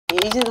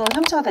이재동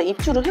 3차가 다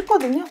입주를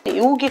했거든요.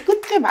 여기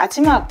끝에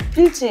마지막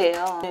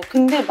필지예요. 네,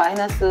 근데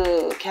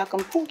마이너스 계약금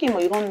포기 뭐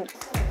이런.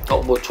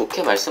 뭐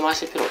좋게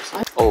말씀하실 필요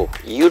없어요.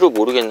 이유를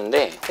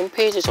모르겠는데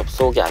홈페이지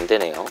접속이 안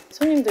되네요.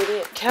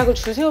 손님들이 계약을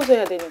줄 세워서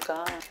해야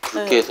되니까.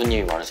 그렇게 네.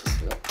 손님이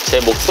많으셨어요? 제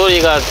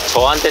목소리가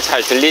저한테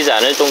잘 들리지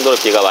않을 정도로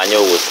비가 많이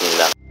오고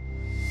있습니다.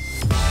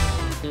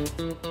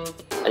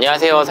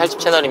 안녕하세요,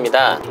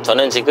 살집채널입니다.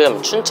 저는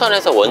지금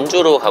춘천에서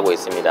원주로 가고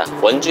있습니다.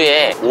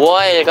 원주에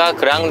모아엘가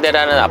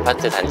그랑데라는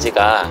아파트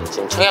단지가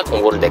지금 청약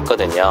공고를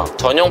냈거든요.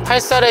 전용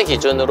 8살을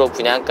기준으로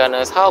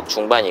분양가는 4억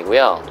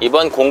중반이고요.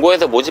 이번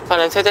공고에서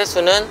모집하는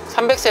세대수는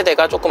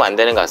 300세대가 조금 안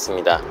되는 것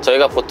같습니다.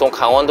 저희가 보통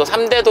강원도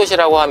 3대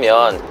도시라고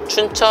하면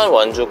춘천,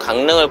 원주,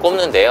 강릉을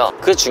꼽는데요.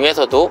 그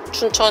중에서도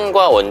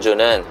춘천과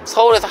원주는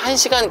서울에서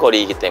 1시간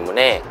거리이기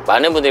때문에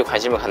많은 분들이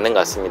관심을 갖는 것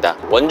같습니다.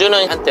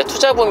 원주는 한때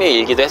투자붐이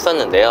일기도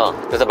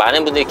했었는데요. 그래서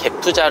많은 분들이 갭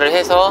투자를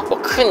해서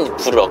큰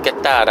부를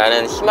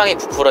얻겠다라는 희망이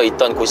부풀어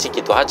있던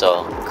곳이기도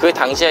하죠. 그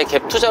당시에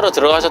갭 투자로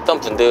들어가셨던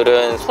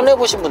분들은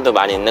손해보신 분도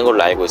많이 있는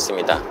걸로 알고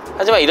있습니다.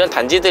 하지만 이런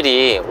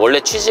단지들이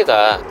원래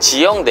취지가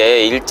지역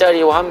내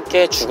일자리와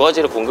함께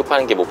주거지를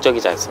공급하는 게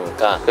목적이지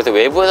않습니까? 그래서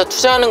외부에서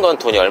투자하는 건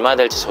돈이 얼마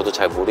될지 저도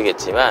잘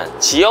모르겠지만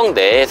지역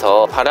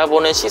내에서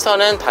바라보는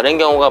시선은 다른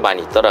경우가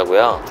많이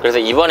있더라고요. 그래서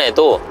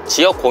이번에도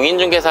지역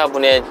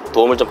공인중개사분의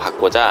도움을 좀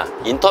받고자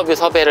인터뷰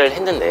섭외를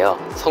했는데요.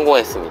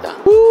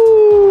 성공했습니다.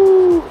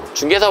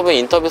 중개사분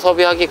인터뷰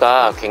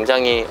섭외하기가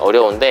굉장히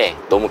어려운데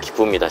너무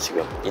기쁩니다.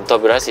 지금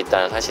인터뷰를 할 수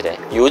있다는 사실에.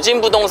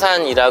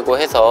 요진부동산이라고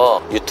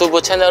해서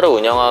유튜브 채널을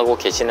운영하고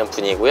계시는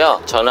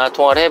분이고요. 전화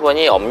통화를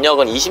해보니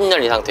업력은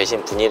 20년 이상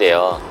되신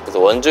분이래요. 그래서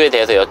원주에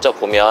대해서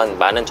여쭤보면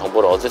많은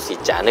정보를 얻을 수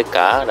있지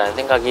않을까 라는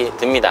생각이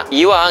듭니다.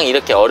 이왕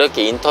이렇게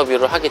어렵게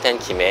인터뷰를 하게 된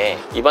김에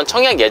이번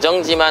청약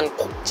예정지만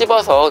콕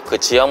집어서 그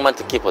지역만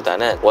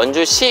듣기보다는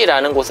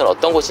원주시라는 곳은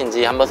어떤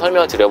곳인지 한번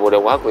설명을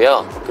드려보려고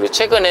하고요. 그리고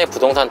최근에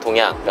부동산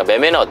동향, 그러니까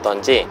매매는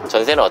어떤지,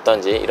 전세는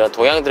어떤지 이런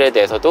동향들에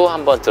대해서도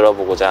한번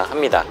들어보고자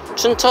합니다.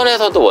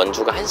 춘천에서도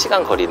원주가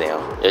 1시간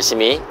거리네요.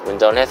 열심히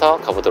운전을 해서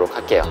가보도록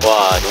할게요.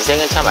 와,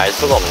 인생은 참 알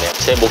수가 없네요.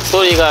 제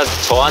목소리가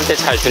저한테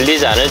잘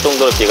들리지 않을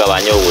정도로 비가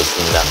많이 오고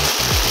있습니다.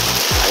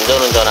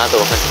 안전운전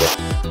하도록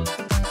할게요.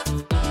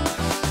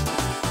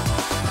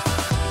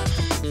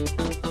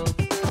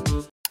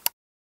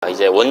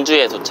 이제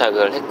원주에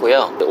도착을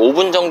했고요.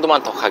 5분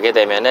정도만 더 가게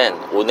되면은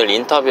오늘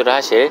인터뷰를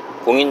하실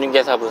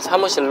공인중개사분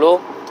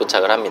사무실로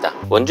도착을 합니다.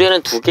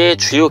 원주에는 두 개의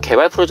주요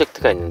개발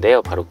프로젝트가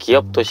있는데요. 바로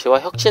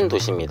기업도시와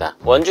혁신도시입니다.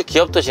 원주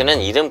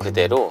기업도시는 이름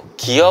그대로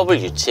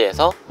기업을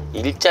유치해서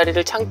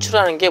일자리를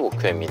창출하는 게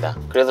목표입니다.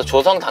 그래서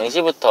조성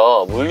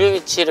당시부터 물류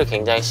위치를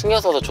굉장히 신경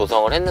써서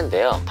조성을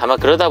했는데요. 다만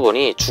그러다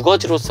보니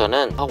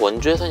주거지로서는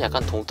원주에서는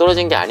약간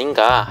동떨어진 게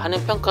아닌가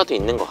하는 평가도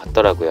있는 것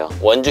같더라고요.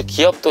 원주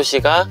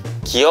기업도시가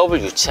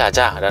기업을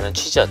유치하자라는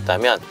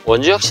취지였다면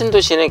원주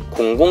혁신도시는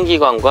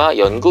공공기관과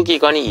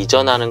연구기관이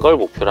이전하는 걸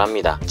목표로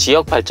합니다.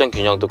 지역 발전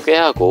균형도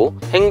꾀하고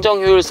행정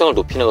효율성을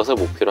높이는 것을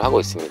목표로 하고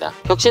있습니다.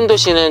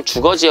 혁신도시는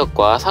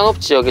주거지역과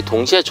상업지역이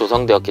동시에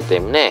조성되었기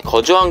때문에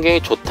거주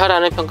환경이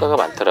좋다라는 평가가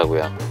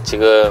많더라고요.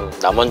 지금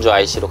남원주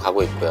IC로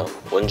가고 있고요.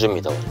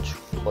 원주입니다. 원주.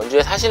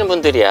 원주에 사시는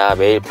분들이야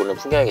매일 보는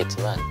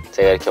풍경이겠지만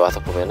제가 이렇게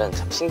와서 보면은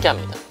참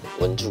신기합니다.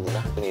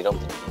 원주구나? 이런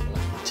분위기구나.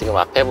 지금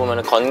앞에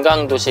보면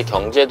건강도시,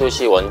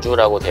 경제도시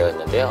원주라고 되어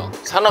있는데요.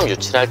 산업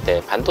유치를 할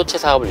때 반도체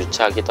사업을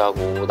유치하기도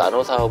하고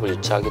나노 사업을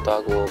유치하기도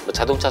하고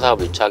자동차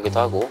사업을 유치하기도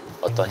하고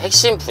어떤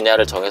핵심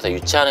분야를 정해서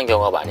유치하는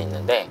경우가 많이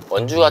있는데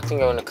원주 같은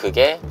경우는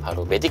그게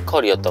바로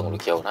메디컬이었던 걸로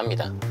기억을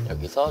합니다.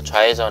 여기서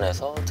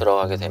좌회전해서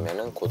들어가게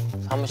되면 곧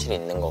사무실이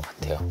있는 것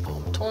같아요.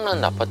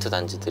 엄청난 아파트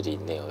단지들이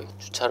있네요.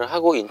 주차를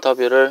하고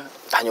인터뷰를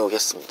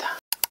다녀오겠습니다.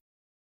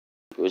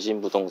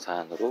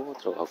 요진부동산으로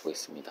들어가고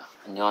있습니다.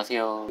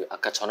 안녕하세요.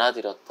 아까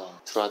전화드렸던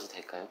들어와도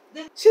될까요?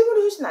 네,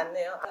 실물이 훨씬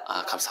낫네요.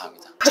 아,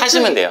 감사합니다.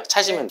 차시면 돼요.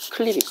 차시면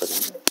클립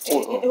있거든요.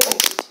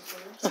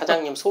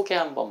 사장님 소개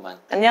한 번만.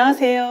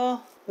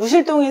 안녕하세요.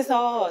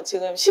 무실동에서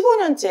지금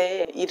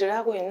 15년째 일을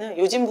하고 있는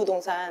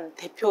요진부동산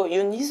대표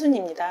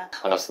윤희순입니다.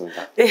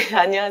 반갑습니다. 네,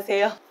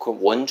 안녕하세요. 그럼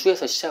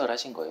원주에서 시작을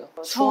하신 거예요?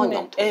 수원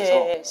영통에서?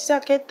 네,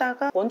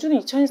 시작했다가 원주는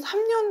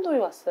 2003년도에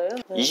왔어요.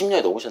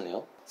 20년이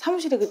넘으셨네요?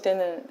 사무실이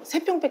그때는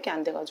 3평밖에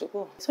안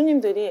돼가지고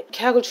손님들이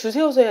계약을 줄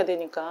세워서 해야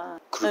되니까.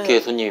 그렇게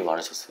손님이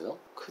많으셨어요?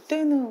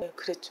 그때는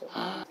그랬죠.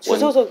 줄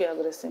서서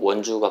계약을 했으니까.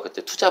 원주가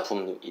그때 투자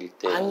붐일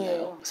때였나요?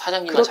 아니에요.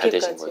 사장님만 잘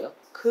되신 거예요?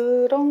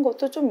 그런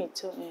것도 좀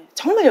있죠. 예.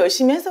 정말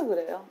열심히 해서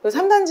그래요.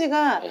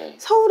 3단지가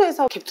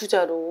서울에서 갭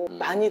투자로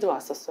많이들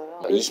왔었어요.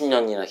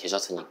 20년이나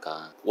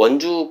계셨으니까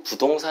원주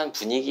부동산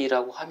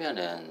분위기라고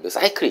하면은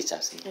사이클이 있지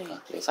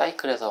않습니까?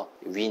 사이클에서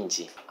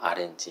위인지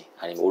아래인지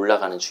아니면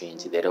올라가는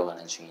중인지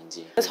내려가는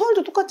중인지.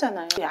 서울도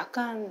똑같잖아요.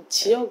 약간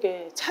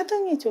지역에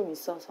차등이 좀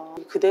있어서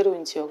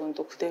그대로인 지역은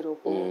또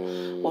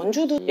그대로고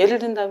원주도 예를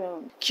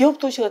든다면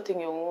기업도시 같은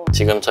경우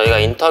지금 저희가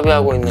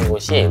인터뷰하고 있는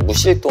곳이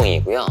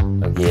무실동이고요.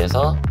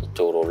 여기에서 이쪽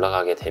쪽으로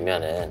올라가게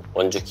되면은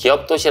원주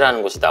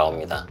기업도시라는 곳이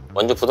나옵니다.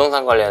 원주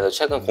부동산 관련해서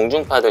최근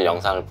공중파들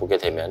영상을 보게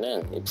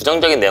되면은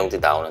부정적인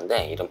내용들이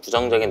나오는데, 이런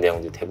부정적인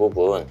내용들이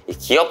대부분 이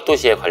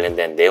기업도시에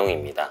관련된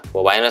내용입니다.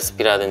 뭐 마이너스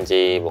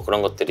B라든지 뭐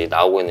그런 것들이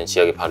나오고 있는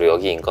지역이 바로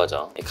여기인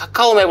거죠. 이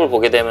카카오맵을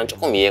보게 되면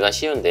조금 이해가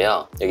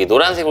쉬운데요. 여기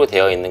노란색으로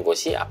되어 있는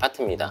곳이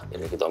아파트입니다.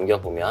 이렇게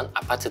넘겨보면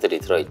아파트들이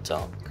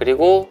들어있죠.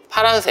 그리고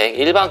파란색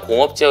일반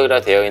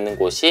공업지역이라 되어 있는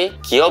곳이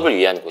기업을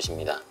위한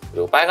곳입니다.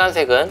 그리고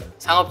빨간색은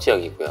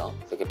상업지역이고요.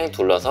 이렇게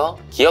둘러서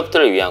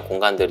기업들을 위한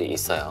공간들이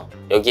있어요.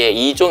 여기에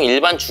 2종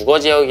일반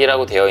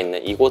주거지역이라고 되어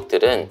있는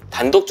이곳들은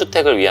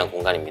단독주택을 위한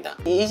공간입니다.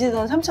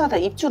 이재동 3차가 다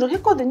입주를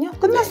했거든요.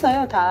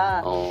 끝났어요. 네.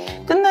 다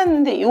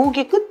끝났는데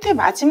여기 끝에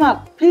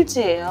마지막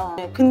필지예요.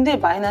 근데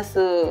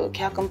마이너스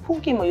계약금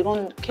포기 뭐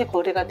이렇게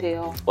거래가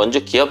돼요.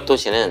 원주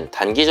기업도시는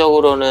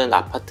단기적으로는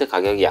아파트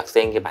가격이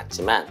약세인 게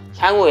맞지만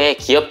향후에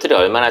기업들이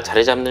얼마나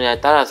자리 잡느냐에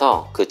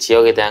따라서 그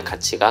지역에 대한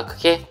가치가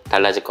크게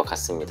달라질 것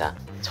같습니다.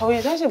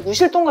 저희 사실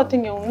무실동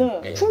같은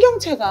경우는 네.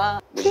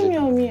 풍경채가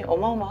프리미엄이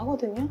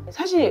어마어마하거든요.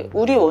 사실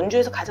우리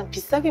원주에서 가장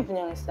비싸게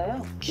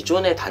분양했어요.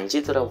 기존의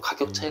단지들하고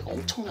가격 차이가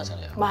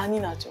엄청나잖아요.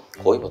 많이 나죠.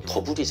 거의 뭐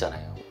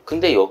더블이잖아요.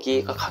 근데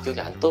여기가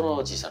가격이 안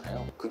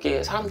떨어지잖아요.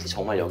 그게 사람들이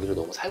정말 여기를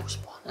너무 살고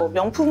싶어 하는. 뭐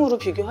명품으로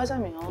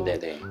비교하자면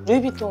네네.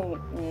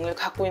 루이비통을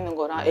갖고 있는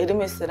거랑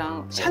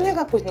에르메스랑 샤넬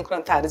갖고 있는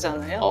거랑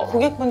다르잖아요.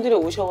 고객분들이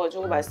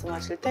오셔가지고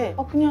말씀하실 때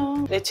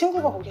그냥 내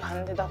친구가 거기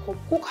가는데 나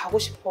꼭 가고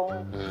싶어.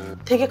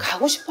 되게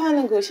가고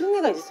싶어하는 그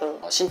심리가 있어요.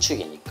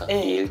 신축이니까.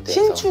 네, 이 일대에서.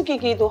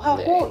 신축이기도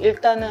하고 네.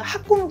 일단은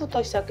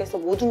학군부터 시작해서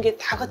모든 게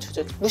다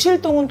갖춰져.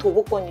 무실동은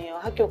도보권이에요,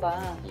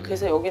 학교가.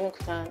 그래서 여기는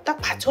그냥 딱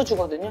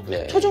받쳐주거든요.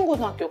 네.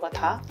 초중고등학교가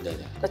다. 네네.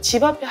 그러니까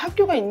집 앞에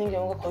학교가 있는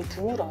경우가 거의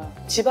드물어요.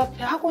 집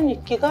앞에 학원이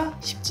있기가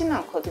쉽지는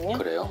않거든요.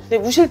 그래요? 근데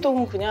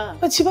무실동은 그냥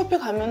집 앞에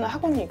가면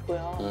학원이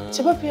있고요.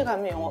 집 앞에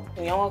가면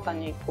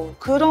영화관이 있고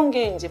그런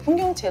게 이제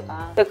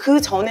풍경채가. 그러니까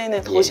그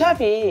전에는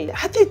더샵이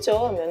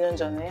핫했죠, 몇 년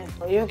전에.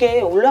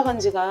 이게 올라간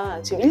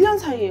지가 지금 1년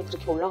사이에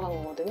그렇게 올라간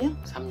거거든요.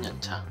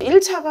 3년 차.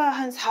 1차가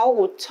한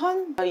 4억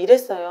 5천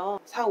이랬어요.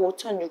 4억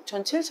 5천,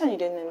 6천, 7천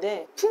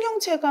이랬는데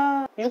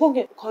풍경채가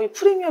 6억이 거의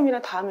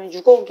프리미엄이라 다 하면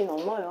 6억이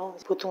넘어요.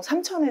 보통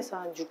 3천에서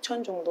한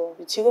 6천 정도.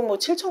 지금 뭐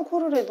 7천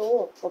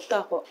코르래도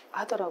없다고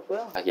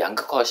하더라고요.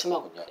 양극화가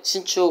심하군요.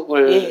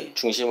 신축을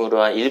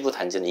중심으로 한 일부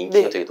단지는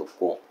인기가 되게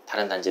높고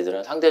다른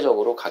단지들은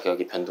상대적으로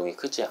가격이 변동이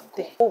크지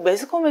않고. 뭐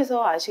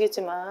매스컴에서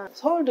아시겠지만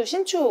서울도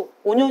신축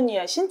 5년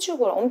이하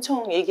신축을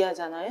엄청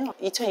얘기하잖아요.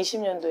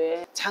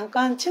 2020년도에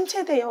잠깐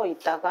침체되어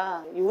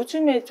있다가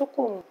요즘에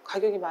조금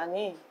가격이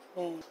많이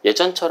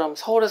예전처럼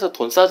서울에서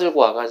돈 싸들고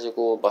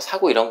와가지고 뭐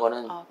사고 이런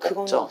거는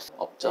없죠?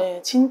 없죠?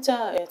 네,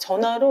 진짜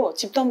전화로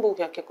집담보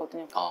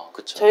계약했거든요.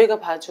 그쵸. 저희가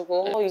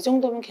봐주고 이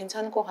정도면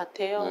괜찮을 것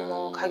같아요.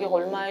 뭐 가격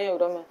얼마예요?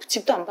 그러면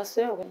집도 안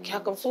봤어요.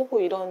 계약금 쏘고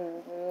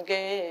이런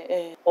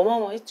게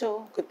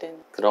어마어마했죠, 그때는.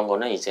 그런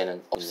거는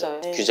이제는 없어요.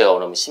 규제가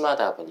너무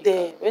심하다 보니까.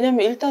 네,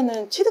 왜냐면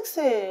일단은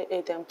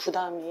취득세에 대한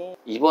부담이.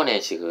 이번에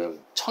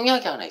지금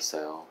청약이 하나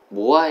있어요.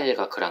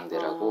 모아엘가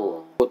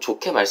그랑데라고. 뭐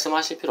좋게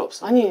말씀하실 필요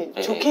없어요. 아니,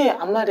 좋게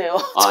안 말해요.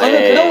 아,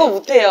 저는 그런 거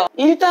못해요.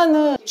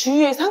 일단은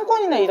주위에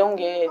상권이나 이런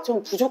게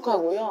좀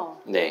부족하고요.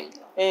 네.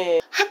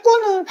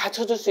 학군은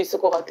받쳐줄 수 있을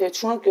것 같아요.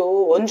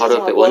 중학교,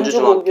 원주중학교.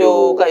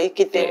 원주고교가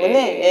있기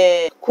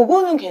때문에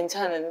그거는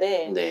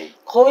괜찮은데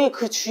거의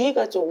그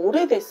주위가 좀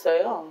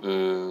오래됐어요.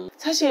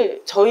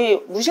 사실 저희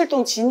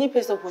무실동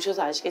진입해서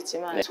보셔서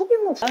아시겠지만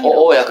소규모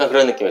부담이라고 약간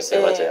그런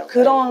느낌이었어요. 맞아요.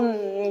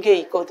 그런 게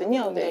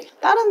있거든요. 근데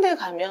다른 데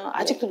가면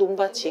아직도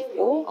논밭이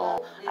있고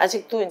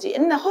아직도 이제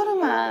옛날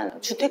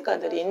허름한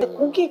주택가들이 있는데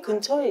거기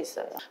근처에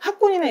있어요.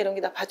 학군이나 이런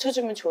게 다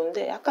받쳐주면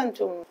좋은데 약간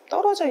좀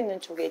떨어져 있는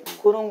쪽에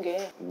그런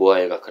게.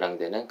 모아엘가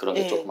그랑데는 그런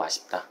게 조금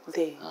아쉽다.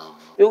 네.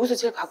 여기서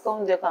제일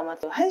가까운 데가 아마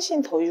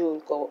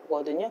한신더유일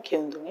거거든요,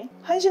 계운동에.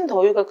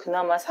 한신더유가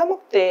그나마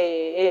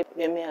 3억대에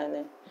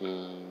매매하는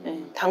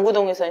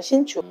당구동에서는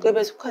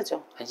신축급에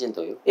속하죠.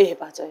 한신더유? 예,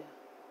 맞아요.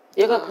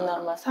 얘가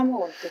그나마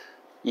 3억 원대.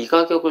 이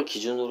가격을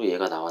기준으로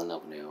얘가 나왔나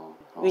보네요.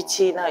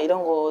 위치나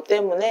이런 거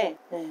때문에.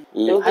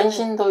 이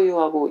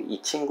한신더유하고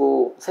이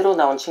친구 새로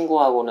나온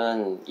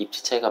친구하고는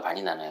입지 차이가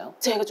많이 나나요?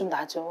 차이가 좀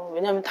나죠.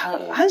 왜냐면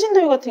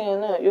한신더유 같은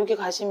경우는 여기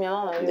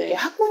가시면 여기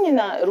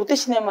학군이나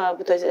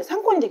롯데시네마부터 이제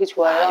상권이 되게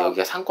좋아요.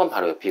 여기가 상권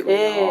바로 옆이군요.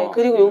 네,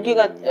 그리고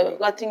여기가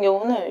같은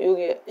경우는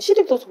여기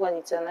시립도서관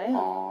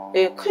있잖아요.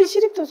 큰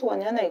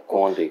시립도서관이 하나 있고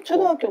공원도 있고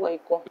초등학교가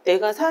있고.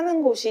 내가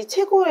사는 곳이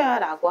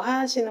최고야라고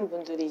하시는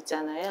분들이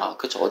있잖아요.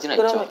 그렇죠. 어디나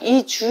그러면 있죠.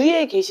 이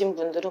주위에 계신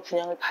분들은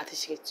분양을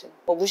받으시겠죠.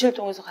 뭐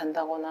무실동에서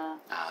간다거나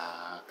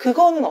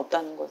그거는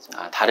없다는 거죠.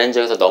 다른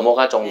지역에서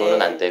넘어갈 정도는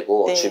안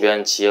되고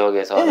주변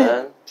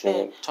지역에서는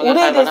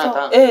청약할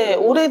만하다.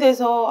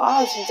 오래돼서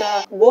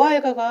진짜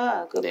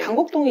모아엘가가 그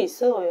방곡동에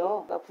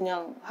있어요.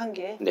 분양한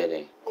게.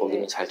 네네.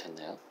 거기는 잘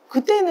됐나요?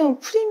 그때는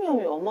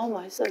프리미엄이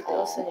어마어마했을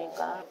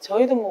때였으니까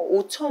저희도 뭐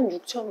 5천,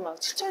 6천, 막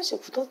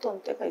 7천씩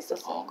붙었던 때가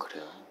있었어요.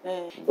 그래요?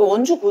 네.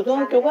 원주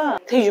고등학교가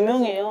되게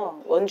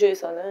유명해요.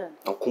 원주에서는.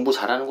 공부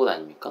잘하는 곳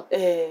아닙니까?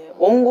 네.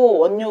 원고,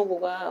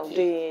 원여고가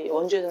우리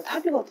원주에서는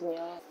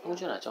탑이거든요.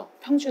 평준하죠?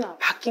 평준화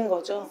바뀐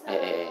거죠.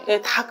 예.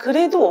 네, 다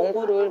그래도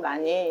원고를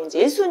많이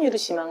이제 1순위로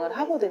지망을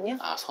하거든요.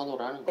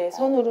 선호를 하는 거? 네,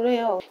 선호를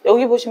해요.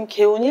 여기 보시면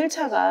개원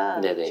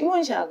 1차가 네네.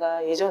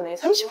 휴먼시아가 예전에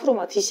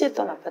 30%막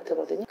DC했던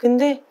아파트거든요.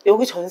 근데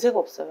여기 전세가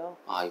없어요.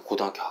 이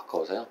고등학교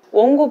가까워서요?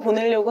 원고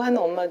보내려고 하는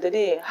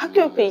엄마들이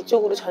학교 옆에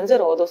이쪽으로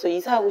전세를 얻어서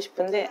이사하고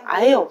싶은데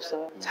아예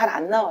없어요. 잘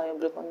안 나와요,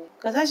 물건이.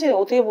 그러니까 사실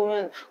어떻게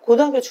보면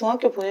고등학교,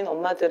 중학교 보내는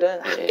엄마들은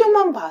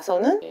학교만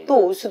봐서는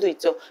또 올 수도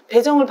있죠.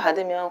 배정을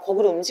받으면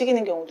거기로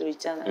움직이는 경우도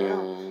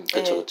있잖아요.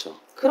 그렇죠, 네. 그렇죠.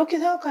 그렇게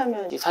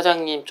생각하면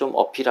사장님 좀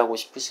어필하고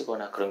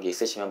싶으시거나 그런 게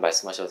있으시면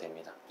말씀하셔도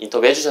됩니다.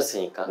 인터뷰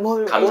해주셨으니까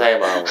뭘, 감사의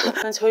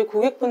마음으로. 저희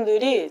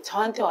고객분들이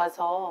저한테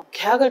와서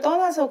계약을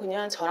떠나서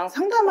그냥 저랑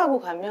상담하고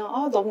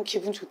가면 너무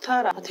기분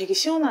좋다라, 되게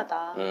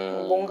시원하다,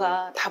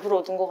 뭔가 답을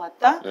얻은 것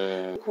같다.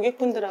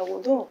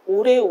 고객분들하고도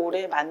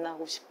오래오래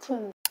만나고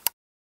싶은.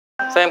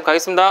 사장님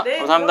가겠습니다. 네,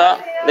 감사합니다.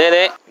 수고하세요.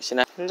 네네.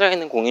 역시나 현장에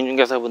있는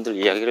공인중개사분들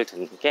이야기를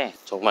듣는 게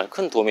정말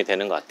큰 도움이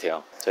되는 것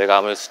같아요. 저희가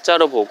아무리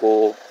숫자로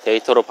보고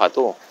데이터로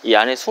봐도 이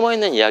안에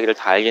숨어있는 이야기를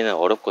다 알기는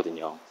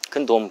어렵거든요.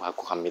 큰 도움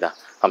받고 갑니다.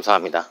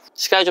 감사합니다.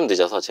 시간이 좀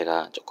늦어서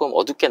제가 조금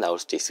어둡게 나올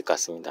수도 있을 것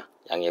같습니다.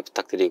 양해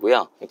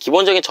부탁드리고요.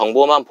 기본적인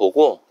정보만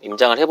보고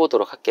임장을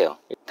해보도록 할게요.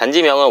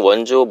 단지명은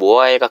원주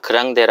모아엘가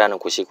그랑데라는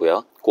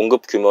곳이고요.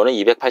 공급 규모는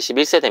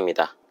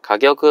 281세대입니다.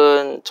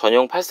 가격은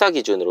전용 84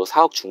 기준으로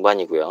 4억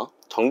중반이고요.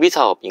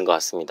 정비사업인 것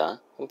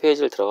같습니다.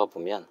 홈페이지를 들어가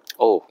보면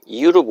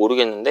이유를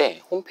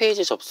모르겠는데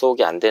홈페이지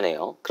접속이 안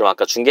되네요. 그럼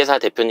아까 중개사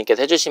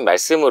대표님께서 해주신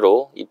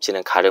말씀으로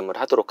입지는 가름을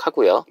하도록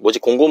하고요.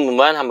 모집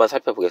공고문만 한번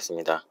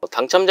살펴보겠습니다.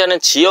 당첨자는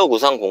지역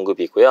우선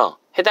공급이고요.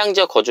 해당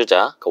지역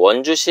거주자,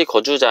 원주시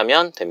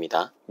거주자면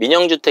됩니다.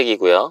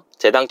 민영주택이고요.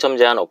 재당첨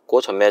제한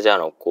없고 전매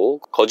제한 없고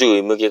거주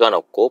의무기간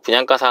없고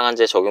분양가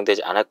상한제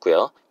적용되지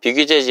않았고요.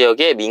 비규제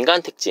지역의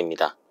민간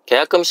택지입니다.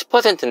 계약금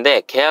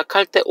 10%인데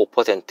계약할 때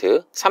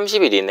 5%,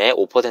 30일 이내에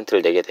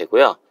 5%를 내게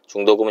되고요.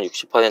 중도금은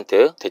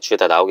 60%, 대출이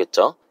다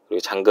나오겠죠.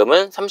 그리고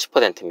잔금은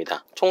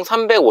 30%입니다. 총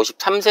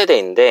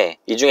 353세대인데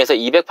이 중에서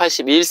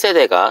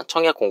 281세대가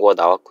청약공고가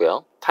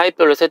나왔고요.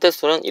 타입별로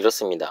세대수는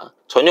이렇습니다.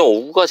 전용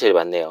 5구가 제일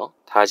많네요.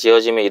 다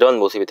지어지면 이런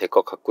모습이 될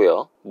것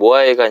같고요.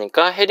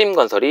 모아엘가니까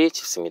해림건설이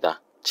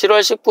짓습니다.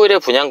 7월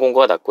 19일에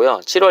분양공고가 났고요.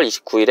 7월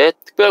 29일에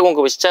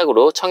특별공급을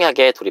시작으로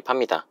청약에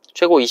돌입합니다.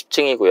 최고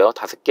 20층이고요.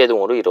 5개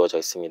동으로 이루어져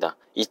있습니다.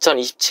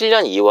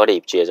 2027년 2월에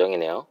입주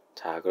예정이네요.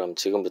 자, 그럼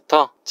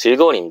지금부터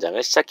즐거운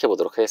임장을 시작해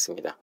보도록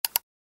하겠습니다.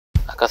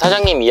 아까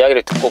사장님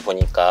이야기를 듣고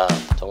보니까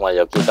정말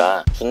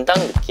여기가 분당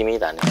느낌이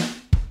나네요.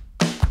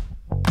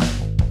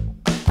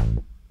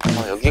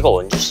 여기가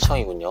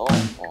원주시청이군요.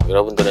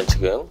 여러분들은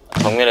지금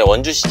정면에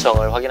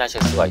원주시청을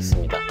확인하실 수가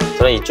있습니다.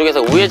 저는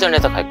이쪽에서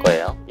우회전해서 갈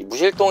거예요. 이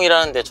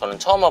무실동이라는 데 저는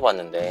처음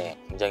와봤는데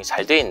굉장히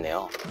잘 되어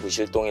있네요.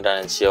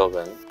 무실동이라는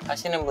지역은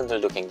사시는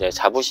분들도 굉장히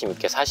자부심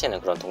있게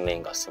사시는 그런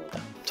동네인 것 같습니다.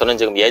 저는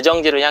지금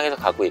예정지를 향해서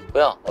가고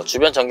있고요.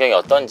 주변 전경이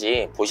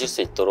어떤지 보실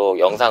수 있도록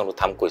영상으로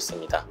담고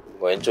있습니다.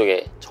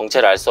 왼쪽에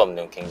정체를 알 수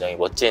없는 굉장히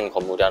멋진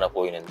건물이 하나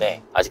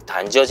보이는데 아직 다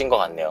안 지어진 것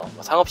같네요.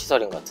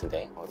 상업시설인 것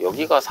같은데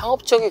여기가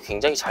상업지역이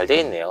굉장히 잘 되어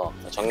있네요.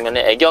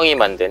 정면에 애경이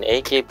만든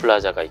AK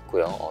플라자가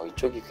있고요.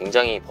 이쪽이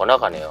굉장히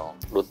번화가네요.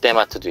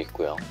 롯데마트도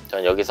있고요.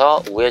 저는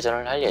여기서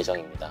우회전을 할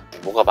예정입니다.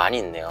 뭐가 많이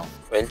있네요.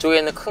 왼쪽에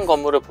있는 큰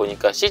건물을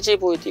보니까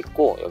CGV도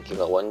있고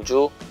여기가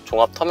원주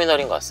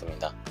종합터미널인 것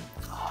같습니다.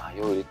 이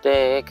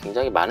일대에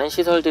굉장히 많은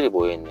시설들이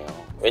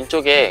모여있네요.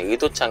 왼쪽에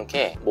의도치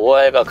않게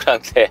모아엘가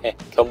그랑데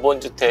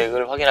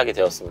견본주택을 확인하게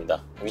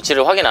되었습니다.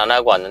 위치를 확인 안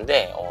하고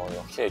왔는데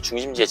역시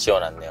중심지에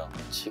지어놨네요.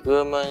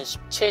 지금은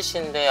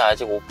 17시인데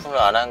아직 오픈을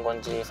안 한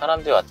건지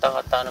사람들이 왔다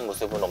갔다 하는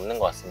모습은 없는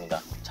것 같습니다.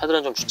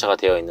 차들은 좀 주차가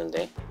되어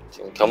있는데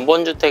지금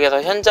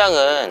견본주택에서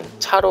현장은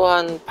차로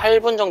한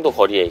 8분 정도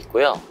거리에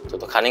있고요.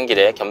 저도 가는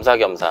길에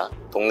겸사겸사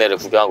동네를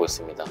구경하고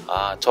있습니다.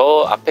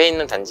 저 앞에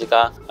있는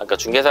단지가 아까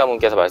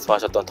중개사분께서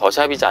말씀하셨던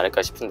더샵이지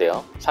않을까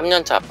싶은데요.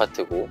 3년차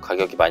아파트고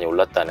가격이 많이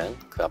올랐다는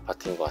그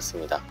아파트인 것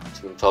같습니다.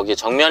 지금 저기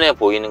정면에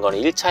보이는 거는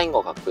 1차인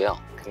것 같고요.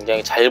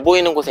 굉장히 잘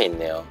보이는 곳에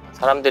있네요.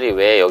 사람들이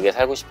왜 여기에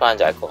살고 싶어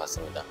하는지 알 것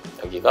같습니다.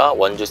 여기가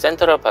원주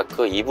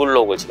센트럴파크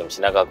 2블록을 지금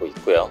지나가고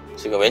있고요.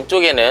 지금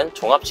왼쪽에는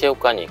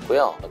종합체육관이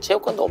있고요.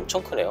 체육관도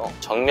엄청 크네요.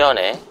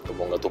 정면에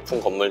뭔가 높은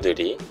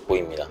건물들이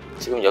보입니다.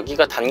 지금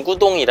여기가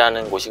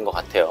단구동이라는 곳인 것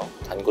같아요.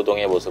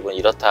 단구동의 모습은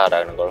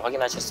이렇다라는 걸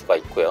확인하실 수가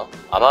있고요.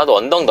 아마도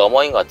언덕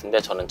너머인 것 같은데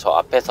저는 저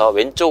앞에서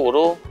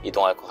왼쪽으로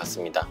이동할 것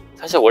같습니다.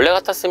 사실 원래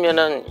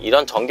같았으면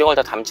이런 전경을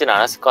다 담지는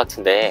않았을 것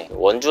같은데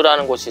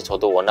원주라는 곳이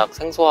저도 워낙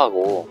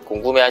생소하고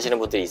궁금해 하시는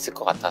분들이 있을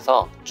것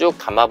같아서 쭉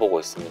담아보고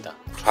있습니다.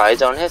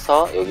 좌회전을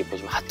해서 여기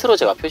보시면 하트로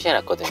제가 표시해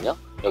놨거든요.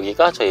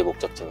 여기가 저희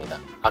목적지입니다.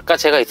 아까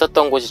제가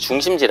있었던 곳이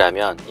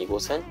중심지라면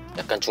이곳은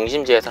약간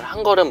중심지에서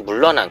한 걸음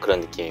물러난 그런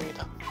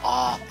느낌입니다.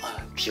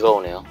 비가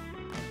오네요.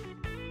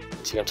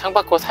 지금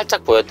창밖으로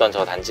살짝 보였던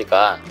저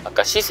단지가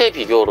아까 시세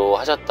비교로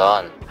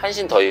하셨던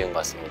한신 더위인 것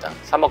같습니다.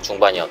 3억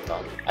중반이었던.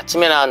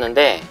 아침에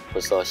나왔는데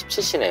벌써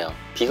 17시네요.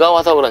 비가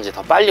와서 그런지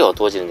더 빨리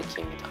어두워지는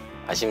느낌입니다.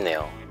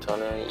 아쉽네요.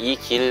 저는 이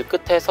길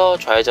끝에서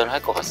좌회전을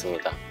할 것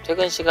같습니다.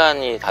 퇴근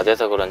시간이 다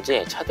돼서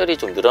그런지 차들이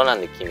좀 늘어난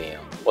느낌이에요.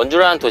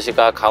 원주라는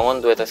도시가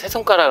강원도에서 세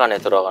손가락 안에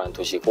들어가는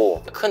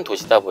도시고 큰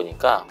도시다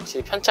보니까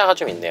확실히 편차가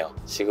좀 있네요.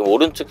 지금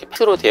오른쪽에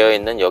펜스로 되어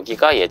있는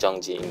여기가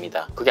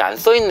예정지입니다. 그게 안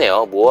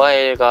써있네요.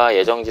 모아엘가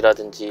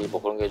예정지라든지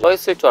뭐 그런 게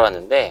써있을 줄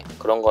알았는데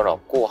그런 건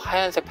없고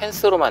하얀색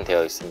펜스로만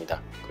되어 있습니다.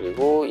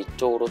 그리고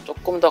이쪽으로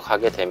조금 더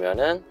가게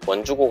되면은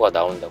원주고가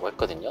나온다고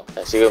했거든요.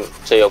 지금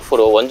제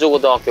옆으로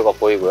원주고등학교가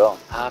보이고요.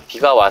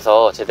 비가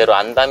와서 제대로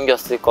안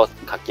담겼을 것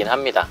같긴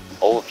합니다.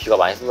 어우, 비가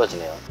많이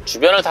쏟아지네요.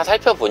 주변을 다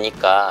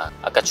살펴보니까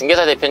아까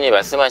중개사 대표님이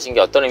말씀하신 게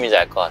어떤 의미인지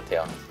알 것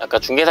같아요. 아까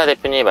중개사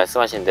대표님이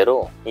말씀하신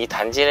대로 이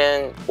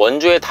단지는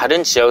원주의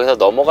다른 지역에서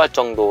넘어갈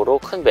정도로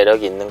큰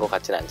매력이 있는 것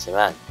같진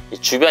않지만 이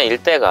주변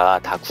일대가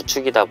다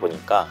구축이다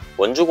보니까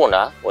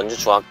원주고나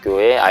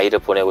원주중학교에 아이를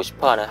보내고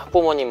싶어하는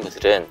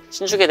학부모님들은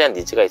신축에 대한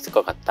니즈가 있을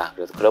것 같다.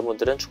 그래서 그런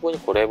분들은 충분히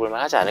고려해볼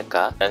만하지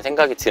않을까 라는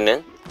생각이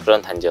드는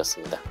그런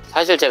단지였습니다.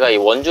 사실 제가 이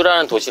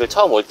원주라는 도시를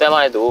처음 올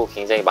때만 해도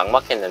굉장히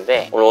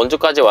막막했는데 오늘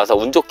원주까지 와서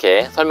운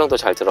좋게 설명도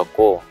잘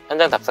들었고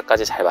현장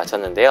답사까지 잘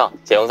마쳤는데요.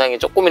 제 영상이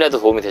조금이라도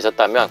도움이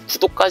되셨다면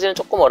구독까지는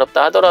조금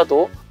어렵다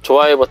하더라도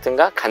좋아요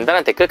버튼과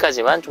간단한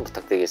댓글까지만 좀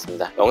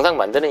부탁드리겠습니다. 영상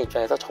만드는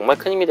입장에서 정말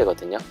큰 힘이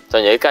되거든요.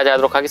 전 여기까지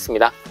하도록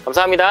하겠습니다.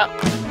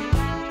 감사합니다.